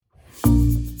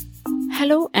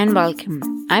Hello and welcome.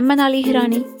 I'm Manali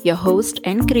Hirani, your host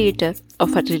and creator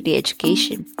of Fertility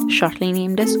Education, shortly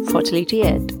named as Fertility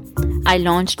Ed. I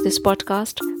launched this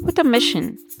podcast with a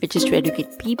mission, which is to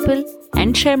educate people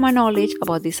and share my knowledge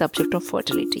about the subject of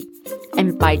fertility.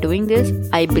 And by doing this,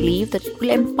 I believe that it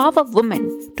will empower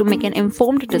women to make an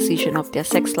informed decision of their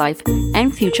sex life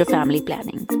and future family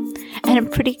planning. And I'm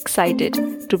pretty excited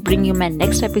to bring you my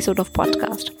next episode of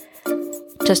podcast.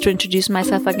 Just to introduce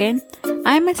myself again,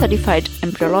 I am a certified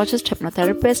embryologist,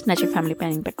 hypnotherapist, natural family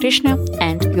planning practitioner,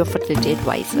 and your fertility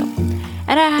advisor.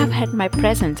 And I have had my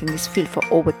presence in this field for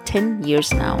over 10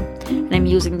 years now. And I'm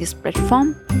using this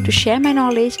platform to share my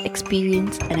knowledge,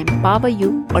 experience, and empower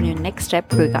you on your next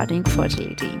step regarding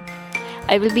fertility.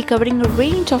 I will be covering a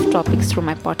range of topics through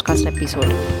my podcast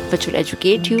episode, which will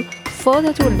educate you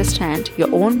further to understand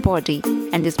your own body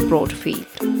and this broad field.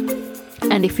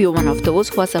 And if you're one of those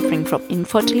who are suffering from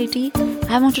infertility,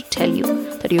 I want to tell you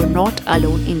that you're not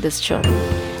alone in this journey.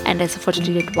 And as a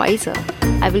fertility advisor,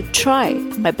 I will try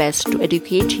my best to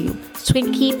educate you so you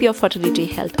can keep your fertility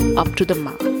health up to the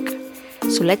mark.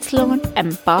 So let's learn,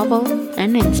 empower,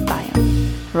 and inspire.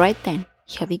 Right then,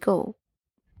 here we go.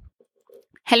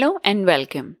 Hello and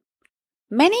welcome.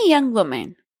 Many young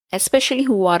women, especially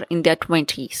who are in their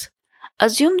 20s,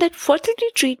 assume that fertility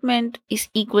treatment is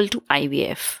equal to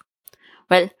IVF.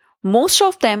 Well, most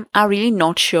of them are really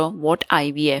not sure what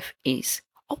IVF is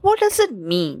or what does it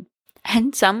mean.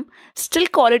 And some still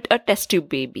call it a test tube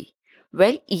baby.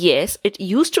 Well, yes, it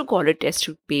used to call it test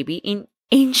tube baby in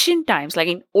ancient times, like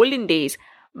in olden days,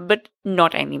 but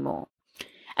not anymore.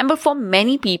 But for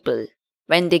many people,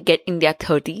 when they get in their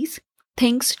 30s,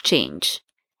 things change.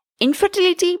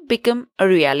 Infertility become a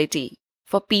reality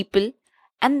for people,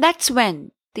 and that's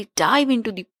when they dive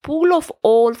into the pool of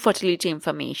all fertility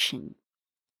information.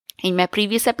 In my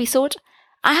previous episode,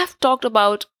 I have talked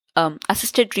about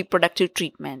assisted reproductive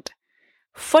treatment.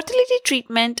 Fertility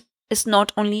treatment is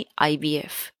not only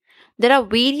IVF. There are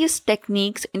various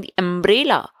techniques in the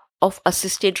umbrella of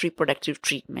assisted reproductive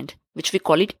treatment, which we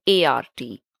call it ART.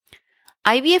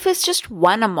 IVF is just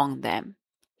one among them.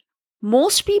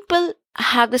 Most people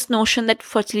have this notion that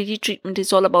fertility treatment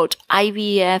is all about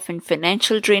IVF and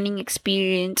financial draining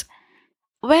experience.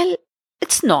 Well,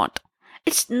 it's not.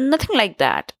 It's nothing like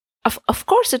that. Of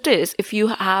course it is if you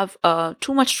have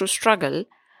too much to struggle,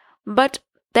 but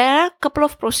there are a couple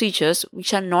of procedures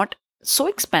which are not so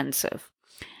expensive,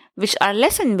 which are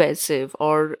less invasive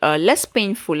or less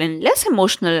painful and less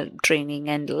emotional draining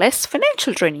and less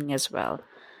financial draining as well.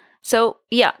 So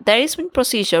yeah, there is one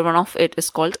procedure, one of it is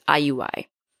called IUI,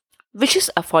 which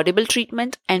is affordable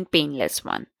treatment and painless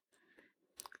one.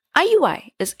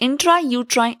 IUI is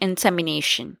intrauterine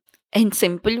insemination. In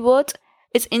simple words,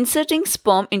 it's inserting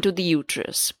sperm into the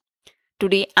uterus.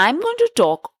 Today, I'm going to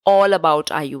talk all about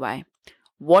IUI.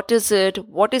 What is it?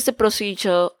 What is the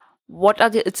procedure? What are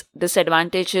its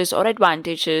disadvantages or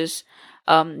advantages?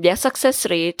 Their success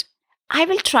rate. I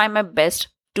will try my best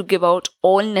to give out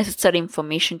all necessary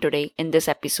information today in this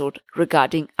episode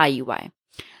regarding IUI,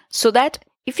 so that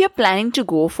if you're planning to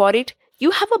go for it,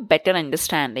 you have a better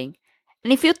understanding.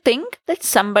 And if you think that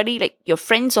somebody like your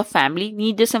friends or family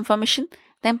need this information,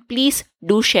 then please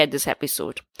do share this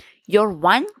episode. Your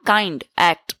one kind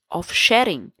act of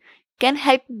sharing can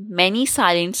help many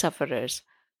silent sufferers.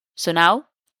 So now,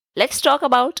 let's talk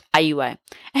about IUI.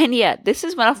 And yeah, this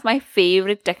is one of my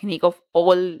favorite technique of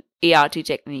all ART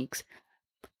techniques.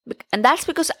 And that's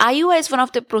because IUI is one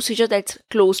of the procedures that's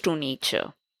close to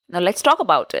nature. Now let's talk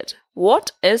about it.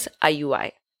 What is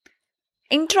IUI?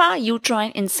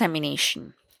 Intrauterine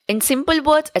insemination. In simple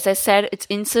words, as I said, it's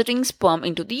inserting sperm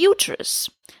into the uterus.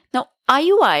 Now,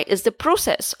 IUI is the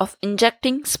process of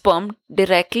injecting sperm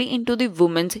directly into the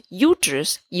woman's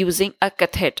uterus using a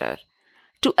catheter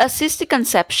to assist the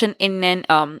conception in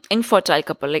an infertile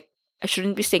couple. Like, I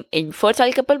shouldn't be saying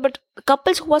infertile couple, but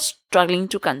couples who are struggling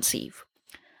to conceive.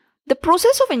 The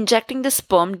process of injecting the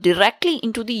sperm directly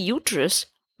into the uterus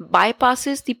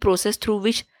bypasses the process through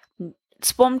which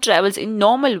sperm travels in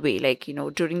normal way, like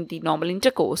during the normal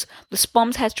intercourse. The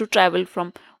sperm has to travel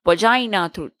from vagina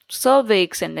through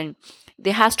cervix, and then they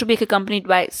has to be accompanied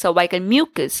by cervical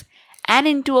mucus and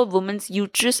into a woman's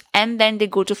uterus, and then they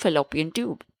go to fallopian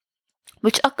tube,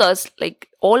 which occurs, like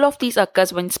all of these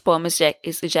occurs when sperm is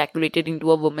ejaculated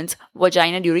into a woman's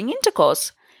vagina during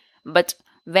intercourse. But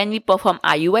when we perform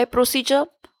IUI procedure,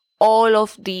 all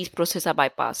of these processes are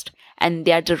bypassed and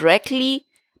they are directly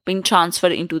being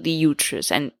transferred into the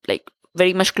uterus and like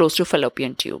very much close to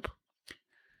fallopian tube.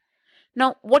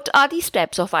 Now, what are the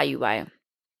steps of IUI?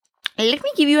 Let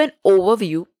me give you an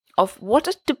overview of what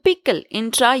a typical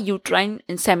intrauterine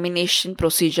insemination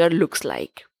procedure looks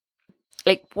like.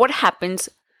 like what happens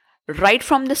right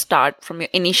from the start, from your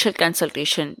initial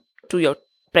consultation to your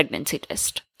pregnancy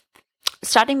test.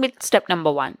 Starting with step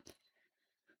number 1,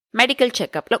 medical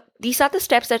checkup. Look, these are the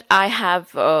steps that I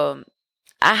have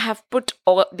put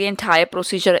all the entire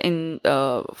procedure in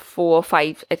 4 or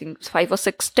 5, I think 5 or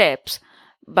 6 steps,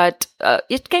 but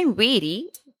it can vary.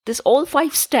 This all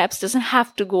 5 steps doesn't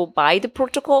have to go by the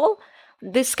protocol.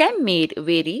 This can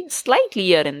vary slightly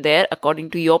here and there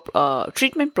according to your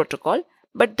treatment protocol,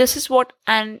 but this is what,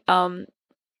 and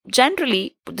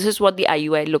generally this is what the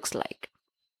IUI looks like.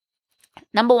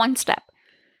 Number 1 step,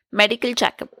 medical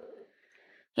checkup.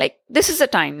 Like, this is the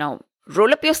time now.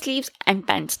 Roll up your sleeves and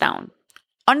pants down.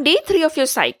 On day 3 of your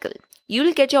cycle, you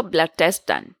will get your blood test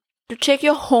done to check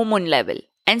your hormone level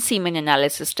and semen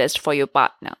analysis test for your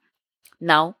partner.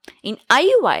 Now, in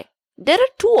IUI, there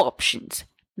are 2 options,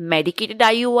 medicated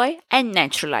IUI and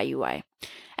natural IUI.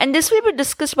 And this will be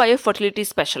discussed by your fertility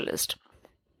specialist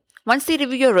once they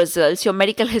review your results, your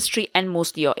medical history, and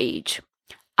mostly your age.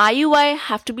 IUI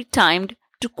have to be timed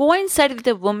to coincide with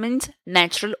the woman's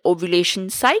natural ovulation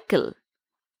cycle.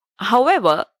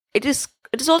 However, it is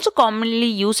also commonly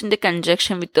used in the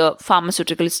conjunction with the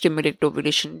pharmaceutical stimulated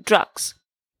ovulation drugs.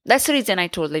 That's the reason I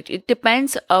told it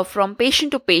depends from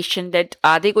patient to patient that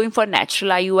are they going for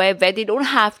natural IUI where they don't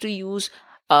have to use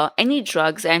any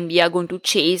drugs and we are going to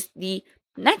chase the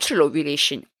natural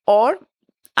ovulation, or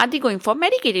are they going for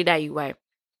medicated IUI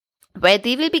where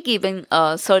they will be given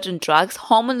certain drugs,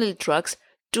 hormonal drugs,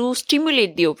 to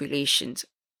stimulate the ovulations.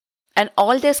 And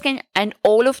all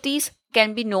of these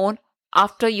can be known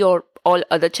after your all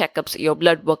other checkups, your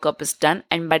blood workup is done,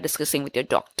 and by discussing with your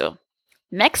doctor.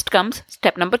 Next comes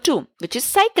step number 2, which is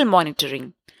cycle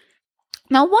monitoring.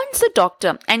 Now, once the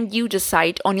doctor and you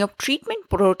decide on your treatment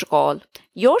protocol,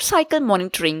 your cycle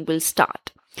monitoring will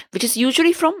start, which is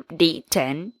usually from day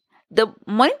 10. The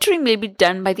monitoring will be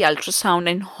done by the ultrasound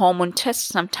and hormone tests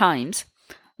sometimes.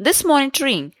 This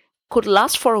monitoring could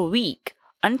last for a week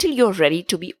until you're ready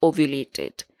to be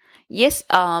ovulated. Yes,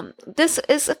 this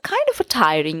is a kind of a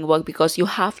tiring work because you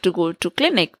have to go to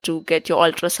clinic to get your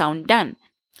ultrasound done.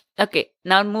 Okay,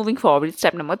 now moving forward,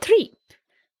 step number 3.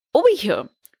 Over here,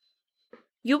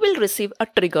 you will receive a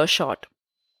trigger shot.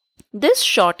 This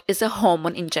shot is a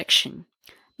hormone injection.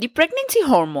 The pregnancy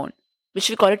hormone, which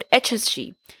we call it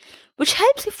HSG, which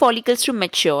helps the follicles to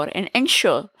mature and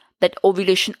ensure that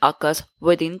ovulation occurs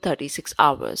within 36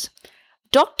 hours.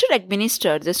 Doctor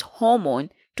administered this hormone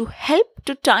to help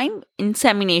to time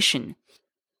insemination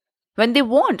when they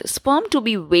want sperm to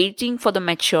be waiting for the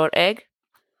mature egg.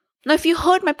 Now, if you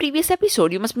heard my previous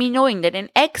episode, you must be knowing that an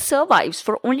egg survives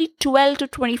for only 12 to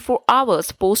 24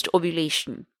 hours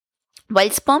post-ovulation,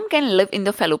 while sperm can live in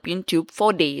the fallopian tube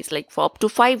for days, like for up to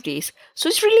 5 days. So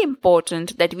it's really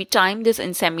important that we time these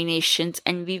inseminations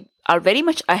and we are very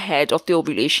much ahead of the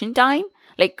ovulation time.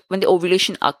 Like when the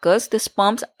ovulation occurs, the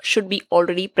sperms should be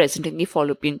already present in the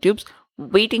fallopian tubes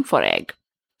waiting for egg.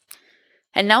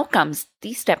 And now comes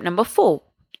the step number 4,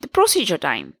 the procedure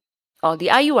time or the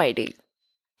IUI day.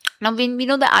 Now, when we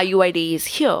know the IUI day is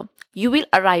here, you will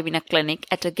arrive in a clinic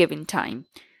at a given time.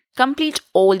 Complete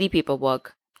all the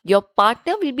paperwork. Your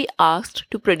partner will be asked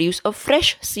to produce a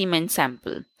fresh semen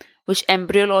sample, which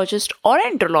embryologist or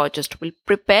andrologist will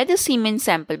prepare the semen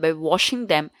sample by washing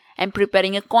them and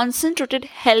preparing a concentrated,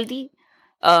 healthy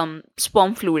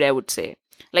sperm fluid, I would say.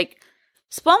 Like,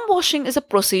 sperm washing is a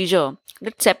procedure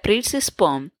that separates the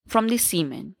sperm from the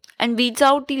semen and weeds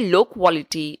out the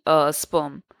low-quality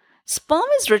sperm. Sperm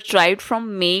is retrieved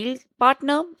from male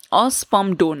partner or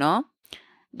sperm donor,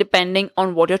 depending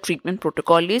on what your treatment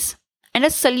protocol is, and a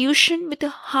solution with a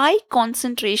high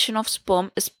concentration of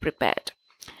sperm is prepared.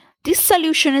 This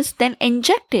solution is then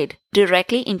injected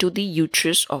directly into the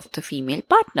uterus of the female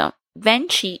partner when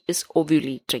she is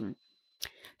ovulating.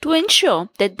 To ensure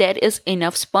that there is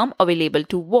enough sperm available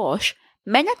to wash,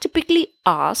 men are typically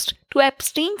asked to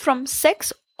abstain from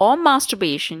sex or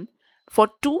masturbation for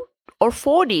 2 or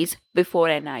 4 days before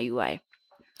an IUI.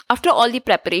 After all the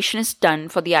preparation is done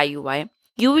for the IUI,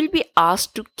 you will be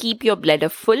asked to keep your bladder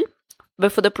full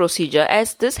before the procedure,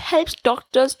 as this helps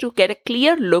doctors to get a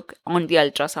clear look on the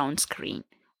ultrasound screen.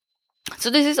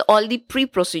 So this is all the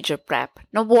pre-procedure prep.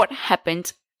 Now what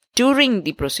happens during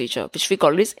the procedure, which we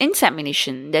call is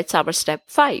insemination? That's our step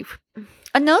 5.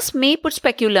 A nurse may put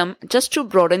speculum just to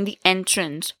broaden the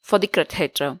entrance for the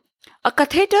catheter. A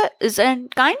catheter is a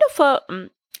kind of a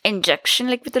injection,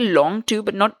 like with a long tube,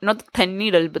 but not the thin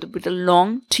needle, but with a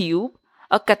long tube,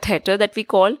 a catheter that we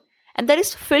call, and that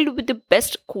is filled with the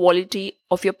best quality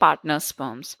of your partner's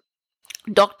sperms.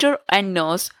 Doctor and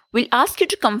nurse will ask you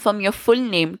to confirm your full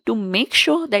name to make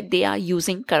sure that they are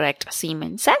using correct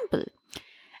semen sample.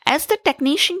 As the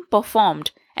technician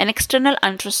performed an external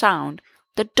ultrasound,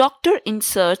 the doctor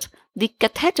inserts the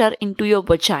catheter into your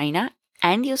vagina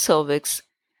and your cervix,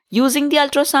 using the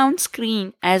ultrasound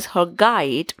screen as her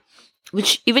guide,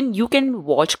 which even you can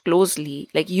watch closely.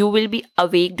 Like, you will be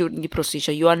awake during the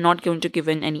procedure. You are not going to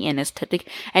given any anesthetic,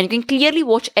 and you can clearly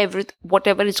watch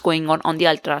whatever is going on the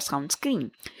ultrasound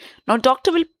screen. Now,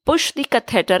 doctor will push the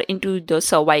catheter into the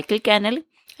cervical canal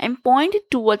and point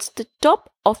it towards the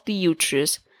top of the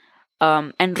uterus,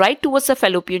 and right towards the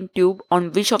fallopian tube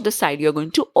on which of the side you are going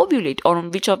to ovulate, or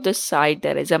on which of the side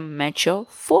there is a mature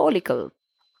follicle.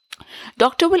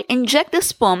 Doctor will inject the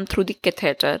sperm through the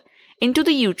catheter into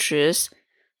the uterus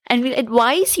and will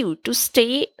advise you to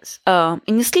stay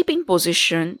in the sleeping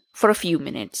position for a few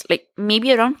minutes, like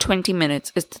maybe around 20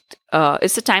 minutes is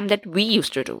the time that we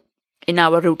used to do in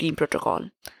our routine protocol.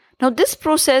 Now, this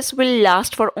process will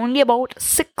last for only about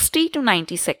 60 to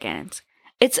 90 seconds.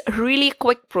 It's really a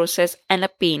quick process and a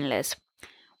painless.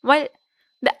 While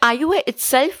the IUI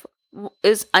itself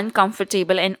is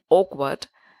uncomfortable and awkward,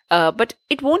 but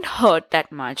it won't hurt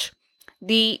that much.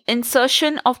 The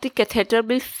insertion of the catheter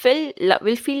will feel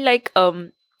like a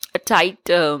tight,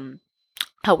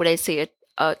 how would I say it,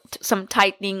 some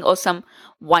tightening or some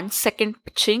 1 second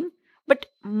pitching. But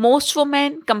most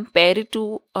women compare it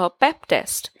to a pep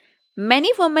test.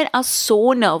 Many women are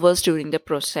so nervous during the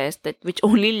process which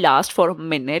only lasts for a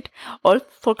minute or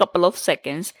for a couple of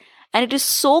seconds. And it is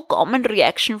so common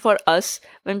reaction for us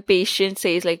when patient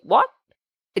says like, "What?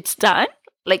 It's done?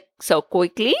 Like so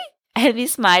quickly?" And we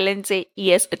smile and say,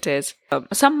 "Yes, it is."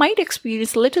 Some might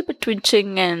experience a little bit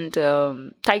twitching and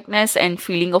tightness and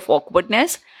feeling of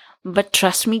awkwardness. But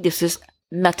trust me, this is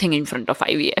nothing in front of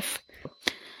IVF.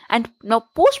 And now,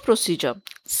 post-procedure,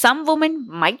 some women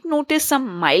might notice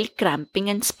some mild cramping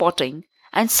and spotting,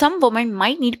 and some women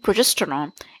might need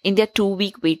progesterone in their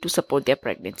 2-week wait to support their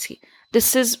pregnancy.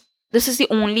 This is the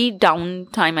only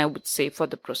downtime, I would say, for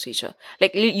the procedure.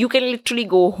 Like, you can literally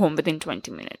go home within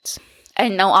 20 minutes.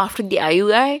 And now, after the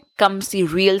IUI comes the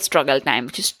real struggle time,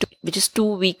 which is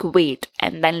 2-week wait,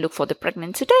 and then look for the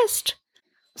pregnancy test.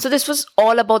 So this was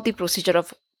all about the procedure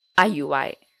of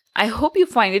IUI. I hope you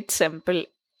find it simple.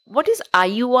 What is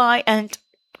IUI and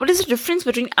what is the difference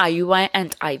between IUI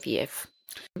and IVF?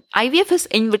 IVF is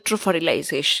in vitro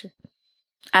fertilization.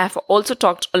 I have also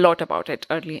talked a lot about it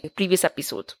earlier, previous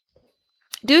episode.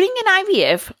 During an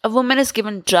IVF, a woman is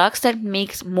given drugs that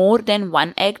makes more than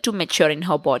one egg to mature in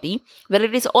her body. Well,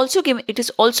 it is also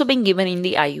being given in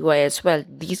the IUI as well.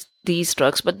 These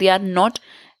drugs, but they are not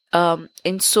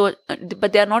in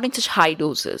such high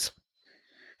doses.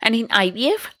 And in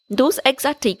IVF, those eggs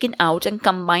are taken out and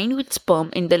combined with sperm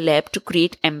in the lab to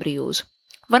create embryos.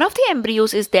 One of the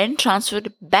embryos is then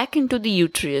transferred back into the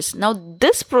uterus. Now,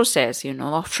 this process,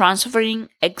 of transferring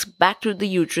eggs back to the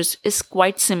uterus is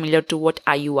quite similar to what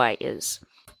IUI is.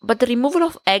 But the removal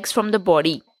of eggs from the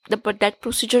body, that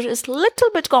procedure is a little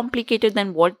bit complicated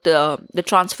than what the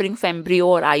transferring of embryo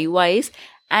or IUI is.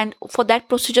 And for that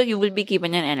procedure, you will be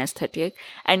given an anesthetic,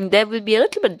 and there will be a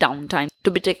little bit downtime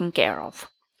to be taken care of.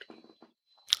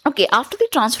 Okay, after the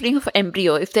transferring of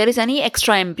embryo, if there is any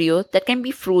extra embryo, that can be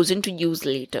frozen to use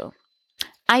later.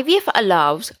 IVF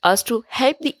allows us to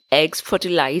help the eggs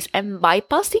fertilize and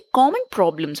bypass the common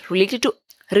problems related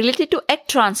to egg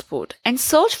transport and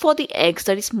search for the eggs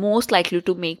that is most likely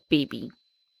to make baby.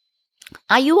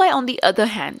 IUI, on the other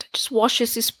hand, just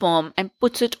washes the sperm and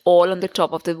puts it all on the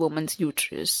top of the woman's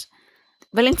uterus.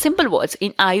 Well, in simple words,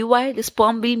 in IUI, the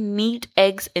sperm will meet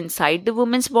eggs inside the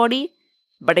woman's body,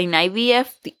 but in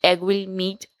IVF, the egg will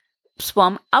meet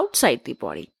sperm outside the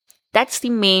body. That's the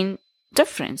main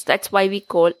difference. That's why we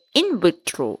call in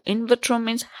vitro. In vitro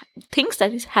means things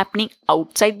that is happening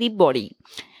outside the body.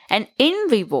 And in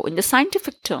vivo, in the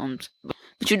scientific terms,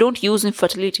 which you don't use in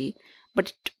fertility,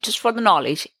 but just for the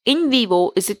knowledge, in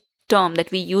vivo is a term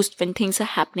that we use when things are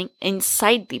happening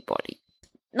inside the body.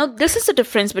 Now, this is the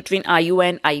difference between IUI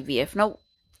and IVF. Now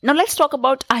let's talk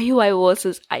about IUI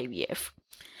versus IVF.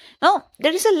 Now,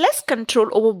 there is a less control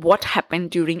over what happened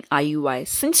during IUI,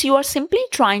 since you are simply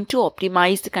trying to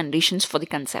optimize the conditions for the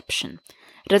conception,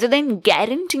 rather than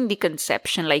guaranteeing the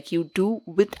conception like you do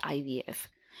with IVF.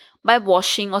 By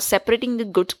washing or separating the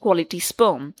good quality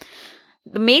sperm,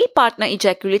 the male partner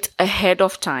ejaculates ahead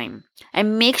of time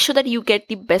and makes sure that you get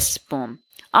the best sperm.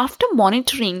 After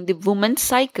monitoring the woman's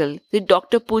cycle, the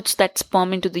doctor puts that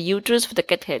sperm into the uterus with a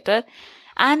catheter,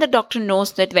 and the doctor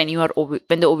knows that when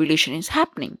the ovulation is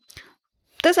happening.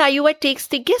 Thus, IUI takes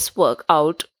the guesswork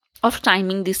out of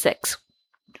timing the sex.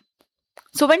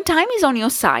 So when time is on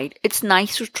your side, it's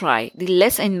nice to try the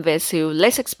less invasive,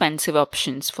 less expensive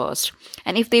options first.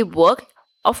 And if they work,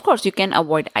 of course, you can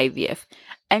avoid IVF.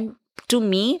 And to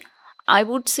me, I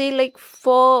would say, like,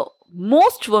 for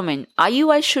most women,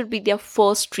 IUI should be their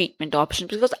first treatment option,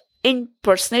 because in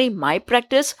personally my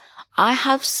practice, I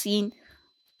have seen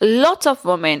lots of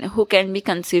women who can be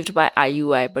conceived by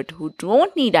IUI but who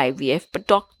don't need IVF, but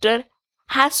doctor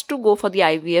has to go for the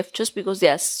IVF just because they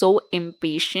are so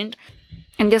impatient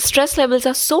and their stress levels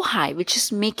are so high, which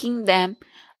is making them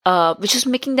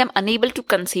unable to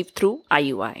conceive through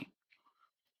IUI.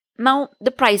 Now,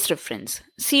 the price difference.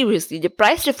 Seriously, the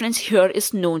price difference here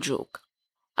is no joke.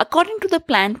 According to the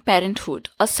Planned Parenthood,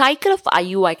 a cycle of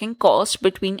IUI can cost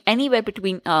anywhere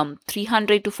between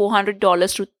 $300 to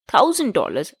 $400 to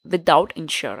 $1,000 without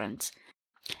insurance.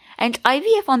 And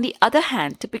IVF, on the other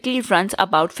hand, typically runs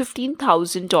about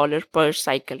 $15,000 per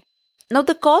cycle. Now,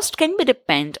 the cost can be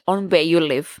depend on where you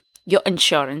live, your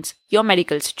insurance, your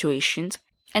medical situations,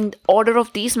 and the order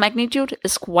of these magnitude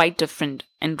is quite different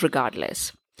and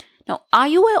regardless. Now,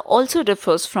 IUI also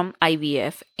differs from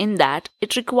IVF in that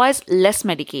it requires less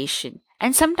medication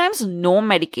and sometimes no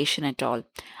medication at all.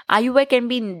 IUI can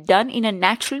be done in a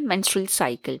natural menstrual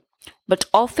cycle, but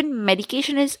often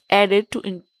medication is added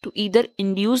to either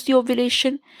induce the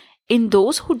ovulation in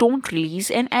those who don't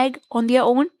release an egg on their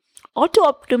own, or to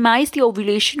optimize the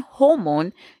ovulation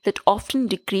hormone that often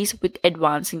decrease with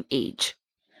advancing age.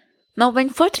 Now, when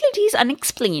fertility is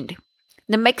unexplained,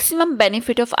 the maximum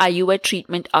benefit of IUI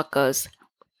treatment occurs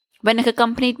when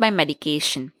accompanied by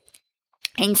medication.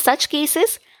 In such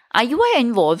cases, IUI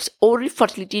involves oral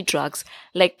fertility drugs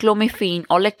like clomiphene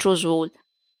or letrozole,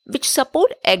 which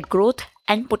support egg growth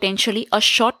and potentially a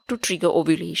shot to trigger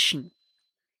ovulation.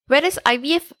 Whereas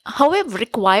IVF, however,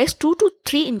 requires 2 to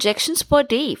 3 injections per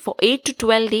day for 8 to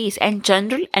 12 days and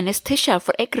general anesthesia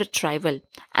for egg retrieval,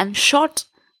 and shots,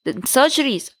 the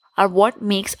surgeries are what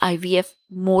makes IVF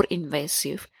more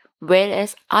invasive,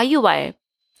 whereas IUI,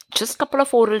 just a couple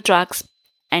of oral drugs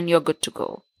and you're good to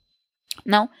go.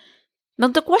 Now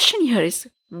the question here is,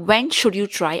 when should you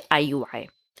try IUI?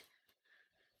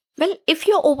 Well, if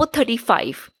you're over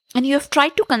 35 and you have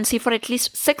tried to conceive for at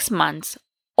least 6 months,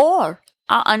 or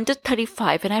are under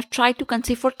 35 and have tried to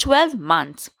conceive for 12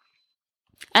 months,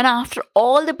 and after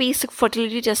all the basic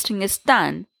fertility testing is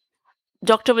done,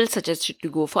 doctor will suggest you to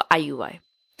go for IUI.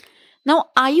 Now,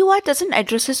 IUI doesn't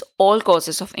address all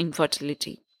causes of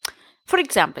infertility. For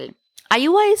example,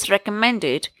 IUI is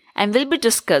recommended and will be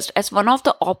discussed as one of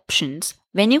the options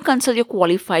when you consult your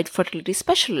qualified fertility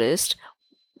specialist,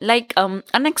 like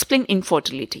unexplained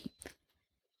infertility.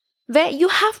 Where you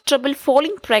have trouble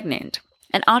falling pregnant,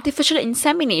 an artificial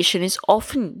insemination is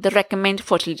often the recommended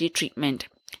fertility treatment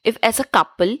if, as a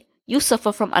couple, you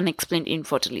suffer from unexplained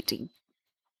infertility.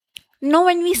 Now,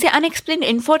 when we say unexplained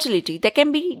infertility, it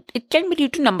can be due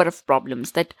to a number of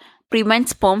problems that prevent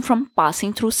sperm from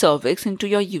passing through cervix into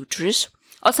your uterus,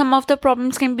 or some of the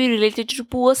problems can be related to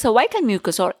poor cervical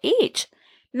mucus or age.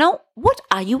 Now, what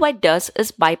IUI does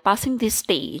is bypassing this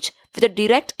stage with a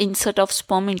direct insert of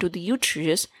sperm into the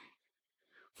uterus,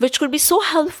 which could be so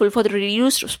helpful for the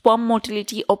reduced sperm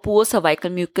motility or poor cervical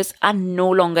mucus are no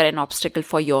longer an obstacle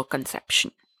for your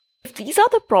conception. If these are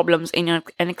the problems in your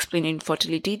unexplained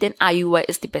infertility, then IUI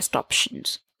is the best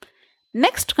options.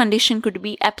 Next condition could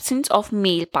be absence of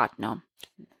male partner.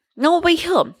 Now over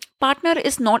here, partner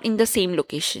is not in the same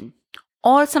location,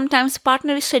 or sometimes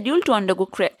partner is scheduled to undergo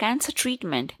cancer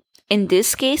treatment. In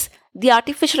this case, the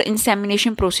artificial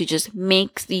insemination procedures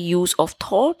makes the use of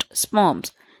thawed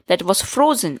sperms that was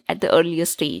frozen at the earlier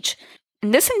stage.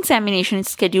 And this insemination is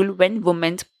scheduled when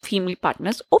women's female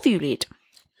partners ovulate.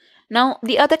 Now,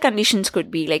 the other conditions could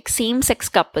be like same-sex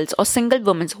couples or single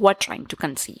women who are trying to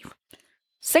conceive.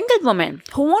 Single women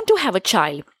who want to have a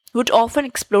child would often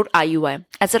explore IUI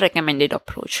as a recommended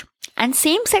approach. And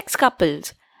same-sex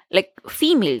couples, like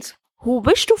females who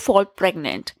wish to fall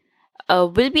pregnant,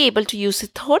 will be able to use the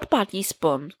third-party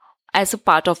sperm as a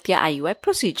part of their IUI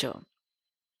procedure.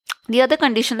 The other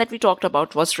condition that we talked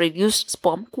about was reduced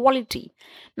sperm quality.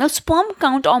 Now, sperm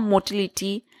count or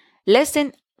motility less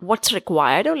than what's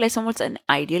required or less than what's an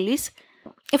ideal is.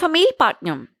 If a male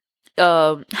partner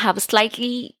have a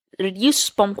slightly reduced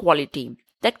sperm quality,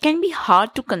 that can be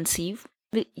hard to conceive.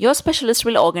 Your specialist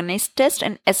will organize tests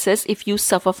and assess if you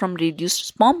suffer from reduced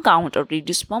sperm count or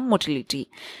reduced sperm motility.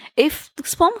 If the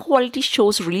sperm quality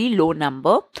shows really low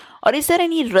number, or is there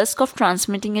any risk of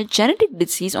transmitting a genetic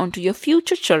disease onto your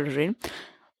future children,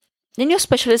 then your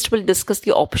specialist will discuss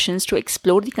the options to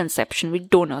explore the conception with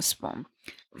donor sperm.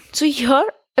 So here,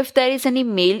 if there is any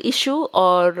male issue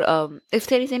or if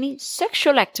there is any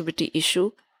sexual activity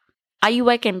issue,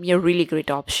 IUI can be a really great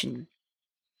option.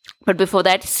 But before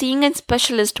that, seeing a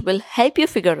specialist will help you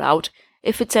figure out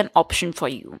if it's an option for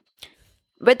you.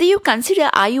 Whether you consider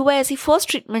IUI as a first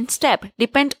treatment step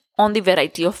depends on the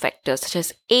variety of factors such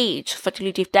as age,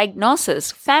 fertility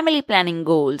diagnosis, family planning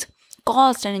goals,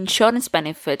 cost and insurance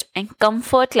benefit, and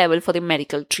comfort level for the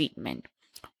medical treatment.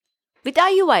 With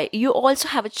IUI, you also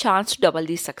have a chance to double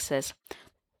the success.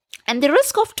 And the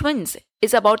risk of twins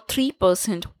is about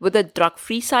 3% with a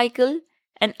drug-free cycle,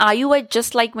 and IUI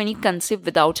just like when you conceive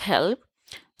without help.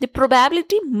 The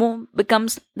probability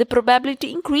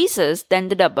increases than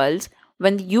the doubles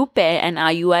when you pair an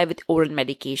IUI with oral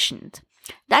medications.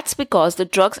 That's because the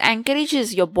drugs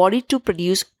encourages your body to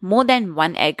produce more than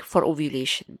one egg for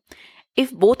ovulation.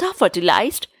 If both are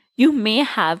fertilized, you may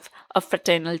have a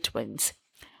fraternal twins.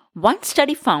 One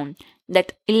study found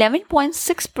that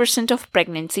 11.6% of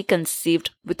pregnancy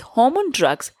conceived with hormone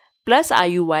drugs plus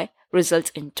IUI results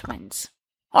in twins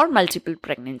or multiple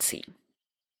pregnancy.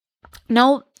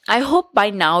 Now, I hope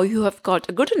by now you have got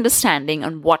a good understanding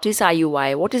on what is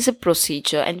IUI, what is a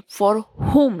procedure, and for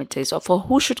whom it is or for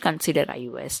who should consider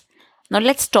IUS. Now,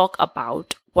 let's talk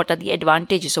about what are the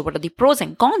advantages or what are the pros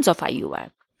and cons of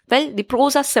IUI. Well, the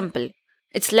pros are simple.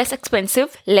 It's less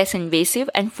expensive, less invasive,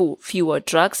 and fewer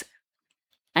drugs.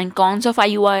 And cons of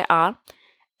IUI are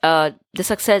the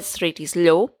success rate is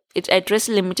low. It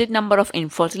addresses limited number of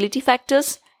infertility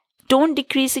factors. Don't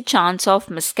decrease the chance of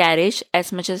miscarriage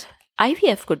as much as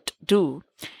IVF could do,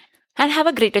 and have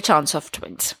a greater chance of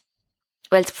twins.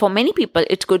 Well, for many people,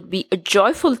 it could be a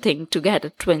joyful thing to get a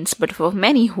twins, but for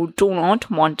many who do not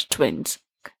want twins,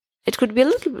 it could be a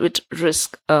little bit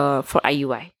risk for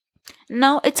IUI.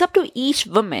 Now, it's up to each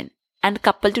woman and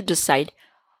couple to decide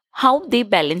how they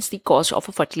balance the cost of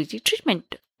a fertility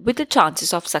treatment with the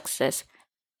chances of success.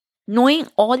 Knowing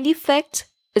all the facts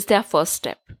is their first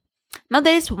step. Now,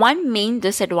 there is one main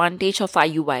disadvantage of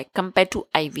IUI compared to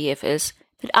IVF is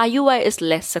that IUI is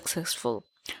less successful,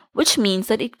 which means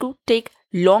that it could take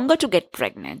longer to get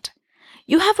pregnant.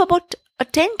 You have about a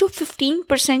 10 to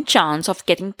 15% chance of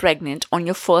getting pregnant on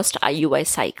your first IUI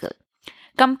cycle.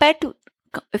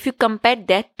 If you compare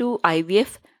that to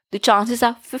IVF, the chances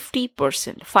are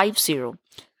 50%, 50.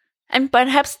 And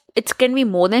perhaps it can be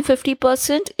more than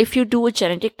 50% if you do a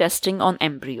genetic testing on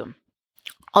embryo.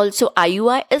 Also,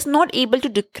 IUI is not able to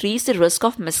decrease the risk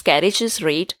of miscarriages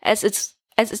rate as it's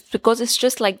because it's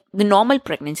just like the normal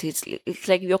pregnancy. It's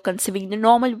like you're conceiving the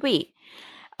normal way.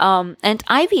 And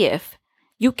IVF,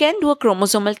 you can do a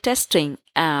chromosomal testing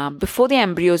before the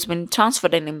embryos been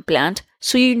transferred an implant,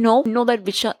 so you know that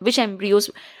which embryos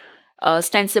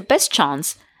stands the best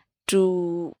chance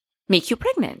to make you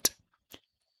pregnant.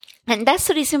 And that's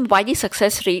the reason why the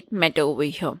success rate matter over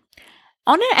here.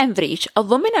 On an average, a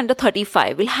woman under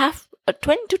 35 will have a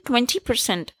 20 to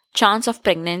 20% chance of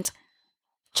pregnancy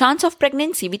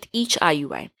with each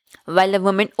IUI, while a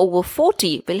woman over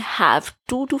 40 will have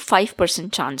 2 to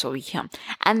 5% chance over here.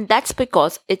 And that's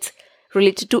because it's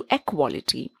related to egg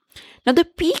quality. Now, the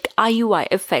peak IUI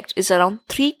effect is around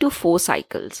 3 to 4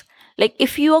 cycles. Like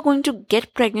if you are going to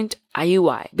get pregnant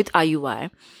with IUI,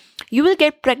 you will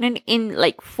get pregnant in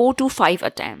like 4 to 5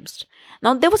 attempts.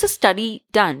 Now, there was a study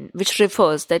done which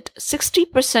refers that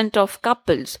 60% of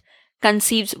couples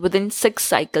conceives within 6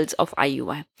 cycles of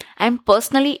IUI. And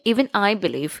personally, even I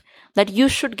believe that you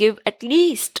should give at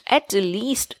least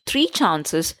 3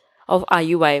 chances of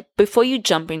IUI before you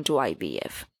jump into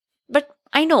IVF. But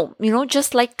I know,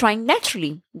 just like trying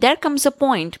naturally, there comes a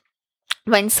point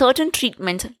when certain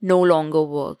treatments no longer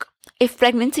work. If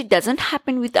pregnancy doesn't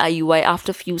happen with IUI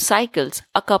after few cycles,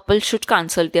 a couple should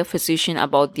consult their physician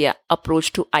about their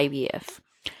approach to IVF.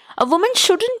 A woman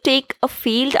shouldn't take a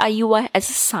failed IUI as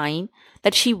a sign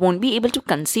that she won't be able to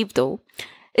conceive though.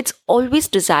 It's always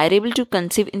desirable to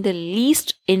conceive in the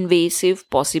least invasive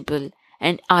possible,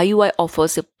 and IUI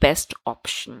offers the best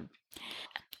option.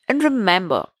 And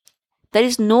remember, there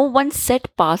is no one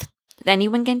set path that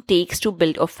anyone can take to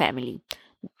build a family.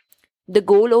 The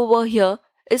goal over here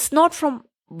is not from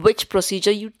which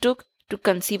procedure you took to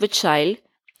conceive a child,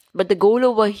 but the goal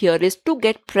over here is to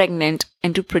get pregnant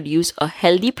and to produce a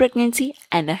healthy pregnancy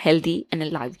and a healthy and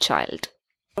alive child.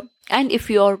 And if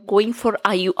you are going for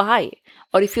IUI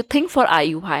or if you think for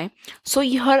IUI, so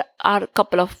here are a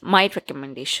couple of my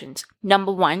recommendations.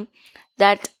 Number one,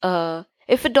 that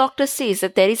if a doctor says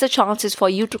that there is a chances for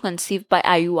you to conceive by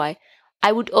IUI,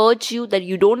 I would urge you that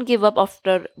you don't give up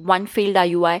after one failed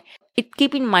IUI.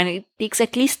 Keep in mind, it takes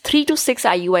at least 3 to 6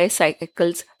 IUI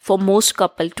cycles for most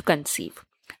couples to conceive.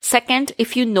 Second,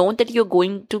 if you know that you're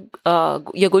going to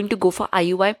go for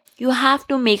IUI, you have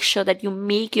to make sure that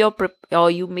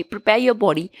you prepare your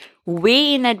body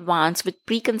way in advance with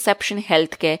preconception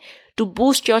healthcare to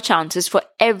boost your chances for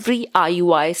every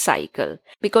IUI cycle.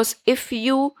 Because if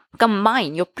you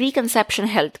combine your preconception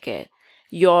healthcare,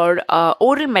 your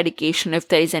oral medication if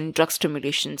there is any drug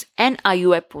stimulations, and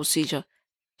IUI procedure,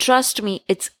 trust me,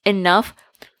 it's enough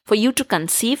for you to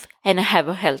conceive and have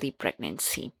a healthy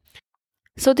pregnancy.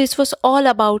 So this was all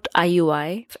about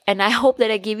IUI, and I hope that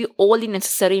I gave you all the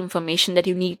necessary information that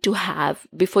you need to have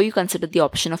before you consider the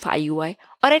option of IUI,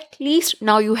 or at least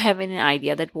now you have an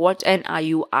idea that what an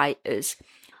IUI is.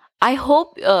 I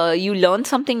hope you learned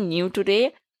something new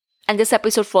today and this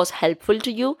episode was helpful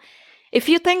to you. If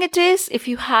you think it is, if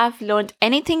you have learned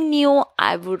anything new,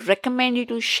 I would recommend you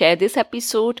to share this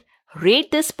episode,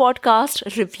 rate this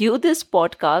podcast, review this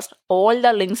podcast. All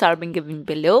the links are being given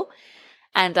below.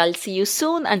 And I'll see you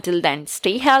soon. Until then,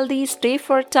 stay healthy, stay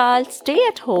fertile, stay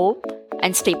at home,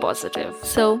 and stay positive.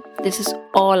 So, this is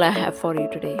all I have for you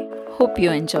today. Hope you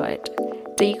enjoy it.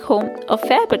 Take home a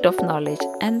fair bit of knowledge,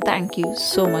 and thank you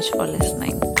so much for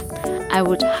listening. I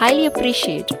would highly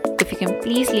appreciate if you can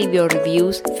please leave your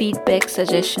reviews, feedback,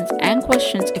 suggestions, and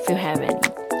questions if you have any.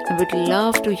 I would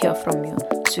love to hear from you.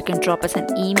 So you can drop us an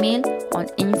email on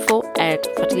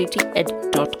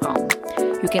info@fertilityed.com.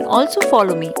 You can also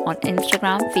follow me on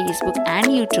Instagram, Facebook, and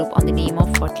YouTube on the name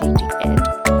of Fertility Ed.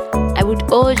 I would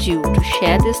urge you to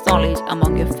share this knowledge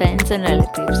among your friends and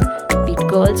relatives, be it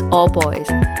girls or boys.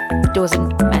 It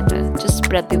doesn't matter. Just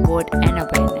spread the word and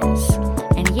awareness.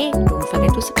 And don't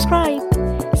forget to subscribe.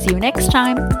 See you next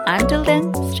time. Until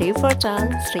then, stay fertile,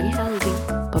 stay healthy.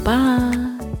 Bye-bye.